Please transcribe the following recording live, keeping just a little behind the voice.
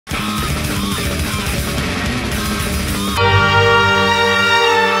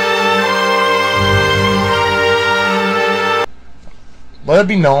let it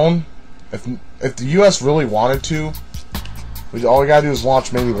be known, if the U.S. really wanted to, all we gotta do is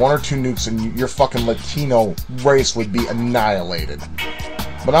launch maybe 1 or 2 nukes and your fucking Latino race would be annihilated.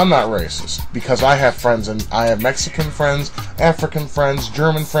 But I'm not racist, because I have friends, and I have Mexican friends, African friends,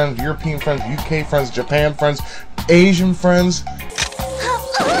 German friends, European friends, UK friends, Japan friends, Asian friends,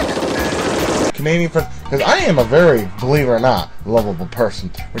 Canadian friends, because I am a very, believe it or not, lovable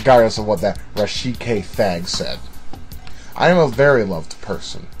person, regardless of what that Rashike fag said. I am a very loved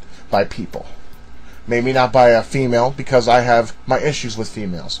person by people. Maybe not by a female, because I have my issues with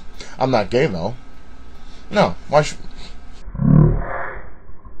females. I'm not gay, though. No, why should...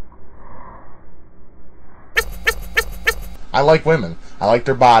 I like women. I like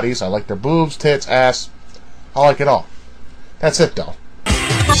their bodies. I like their boobs, tits, ass. I like it all. That's it, though.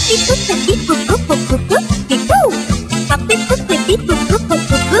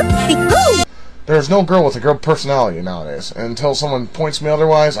 There's no girl with a girl personality nowadays. And until someone points me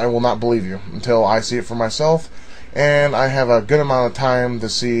otherwise, I will not believe you. Until I see it for myself, and I have a good amount of time to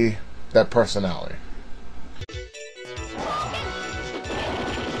see that personality.